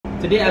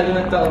Today I'm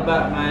gonna talk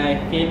about my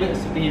favorite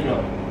superhero.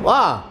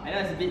 Wow. I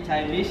know it's a bit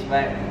childish,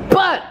 but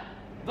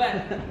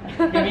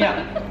hear me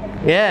out.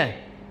 Yeah.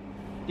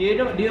 Do you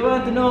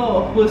want to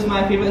know who's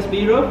my favorite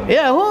superhero?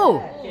 Yeah,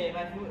 who? Okay,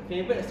 my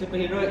favorite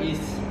superhero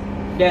is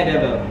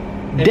Daredevil.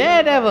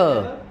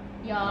 Daredevil.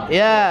 Yeah.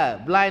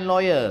 Yeah, blind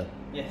lawyer.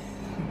 Yes.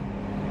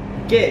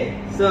 Okay,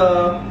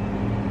 so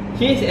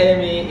his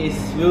enemy is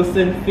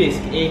Wilson Fisk,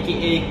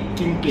 aka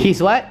Kingpin.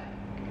 He's what?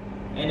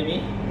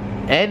 Enemy,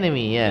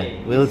 Enemy, yeah. Okay.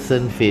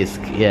 Wilson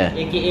Fisk, yeah.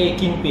 aka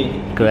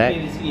Kingpin. Correct.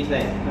 Kingpin basically is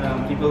like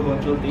people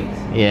control things.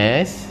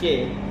 Yes.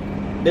 Okay,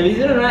 the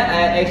reason why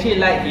I actually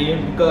like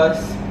him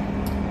because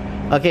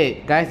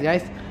Okay, guys,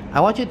 I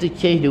want you to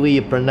change the way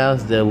you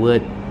pronounce the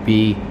word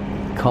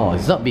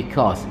because. Not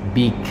because,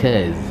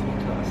 because.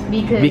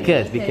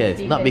 Because,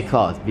 not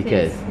because.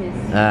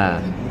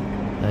 Ah.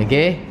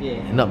 Okay?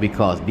 Yeah. Not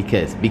because.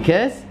 because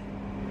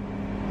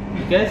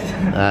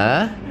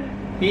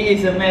he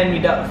is a man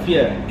without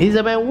fear. He's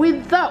a man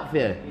without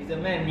fear. He's a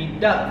man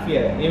without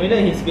fear. Even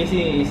though he's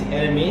facing his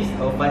enemies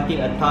or fighting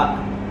a thug,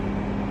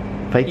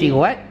 Fighting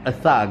what? A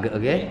thug,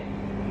 okay?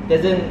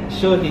 doesn't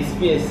show his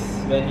fears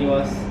when he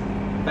was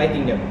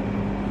fighting them.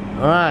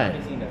 Alright.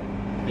 Facing them.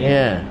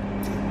 Yeah.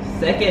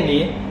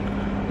 Secondly,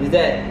 is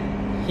that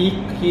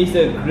he's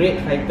a great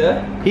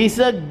fighter. He's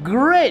a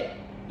great.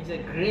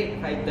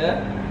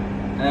 Fighter.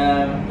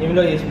 Even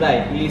though he's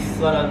blind, he's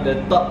one of the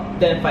top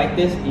 10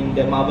 fighters in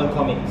the Marvel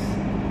comics.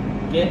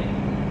 Okay.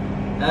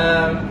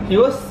 He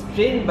was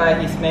trained by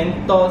his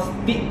mentor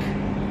Stick.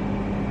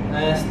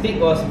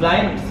 Stick was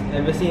blind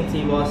ever since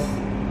he was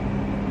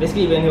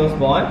basically when he was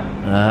born.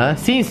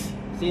 Since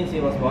Since he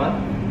was born.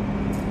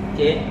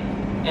 Okay.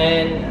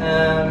 And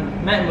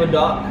Matt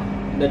Murdock,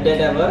 the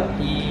Daredevil,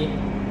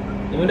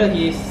 even though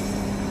he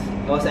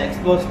was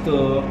exposed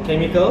to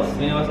chemicals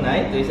when he was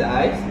 9 to his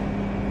eyes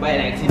by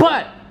an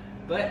accident.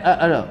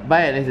 no,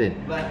 by an accident.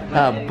 By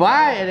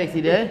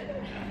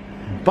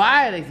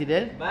an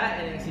accident.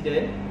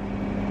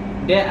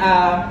 There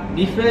are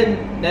different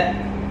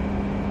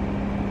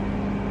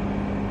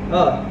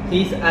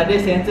his other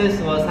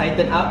senses was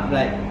heightened up,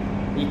 like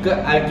he could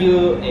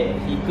argue,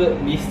 he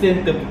could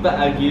listen to people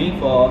arguing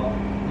for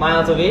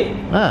miles away,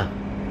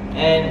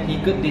 and he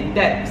could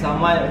detect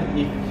someone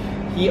if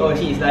he or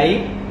she is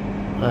lying,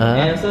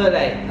 and also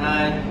like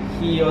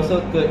he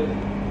also could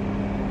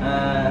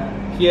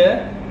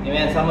hear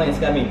when someone is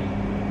coming.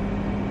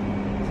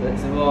 So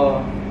it's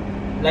more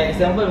like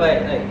example,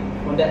 like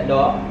from that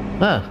door,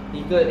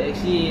 he could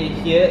actually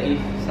hear if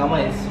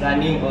someone is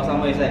running or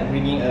someone is like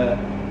bringing a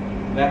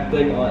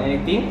weapon or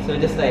anything. So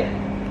just like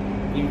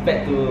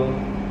impact to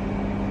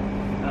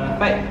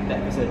fight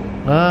that person.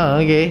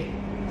 Okay.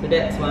 So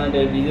that's one of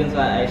the reasons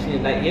why I actually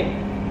like him.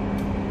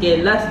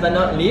 Okay, last but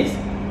not least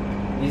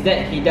is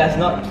that he does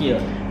not kill.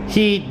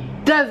 He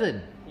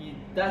doesn't. He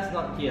does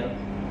not kill.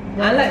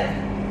 Unlike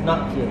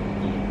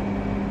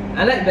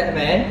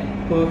Batman,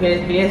 who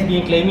he has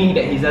been claiming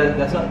that he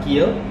does not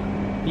kill.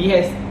 He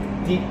has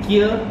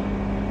killed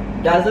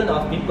dozens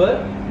of people,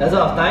 dozens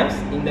of times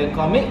in the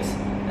comics,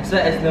 as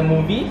well as the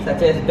movie,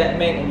 such as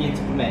Batman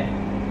Against Superman.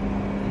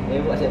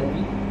 Have you watched that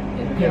movie?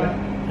 Yeah.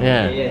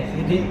 Yeah. Okay, yes,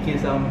 he did kill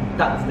some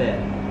thugs there.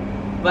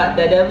 But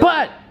the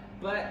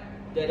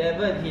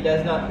devil, he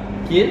does not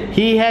kill.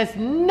 He has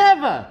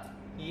never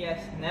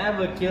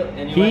killed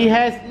anyone. He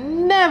has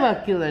never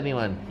killed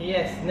anyone. He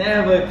has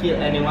never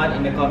killed anyone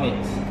in the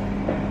comics.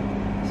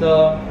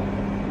 So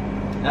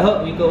I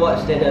hope you could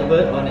watch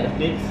Daredevil on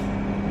Netflix,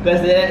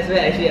 because that's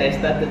where actually I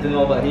started to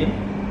know about him.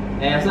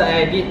 And also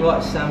I did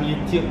watch some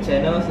YouTube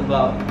channels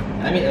about,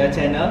 a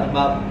channel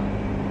about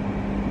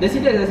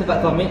basically that's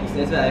about comics.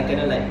 That's why I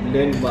kind of like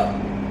learn about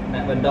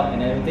Matt Murdock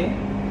and everything.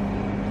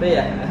 So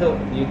yeah, I hope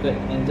you could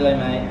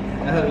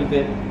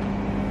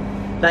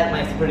like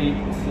my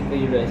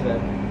superhero as well.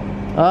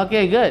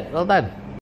 Okay, good. Well done.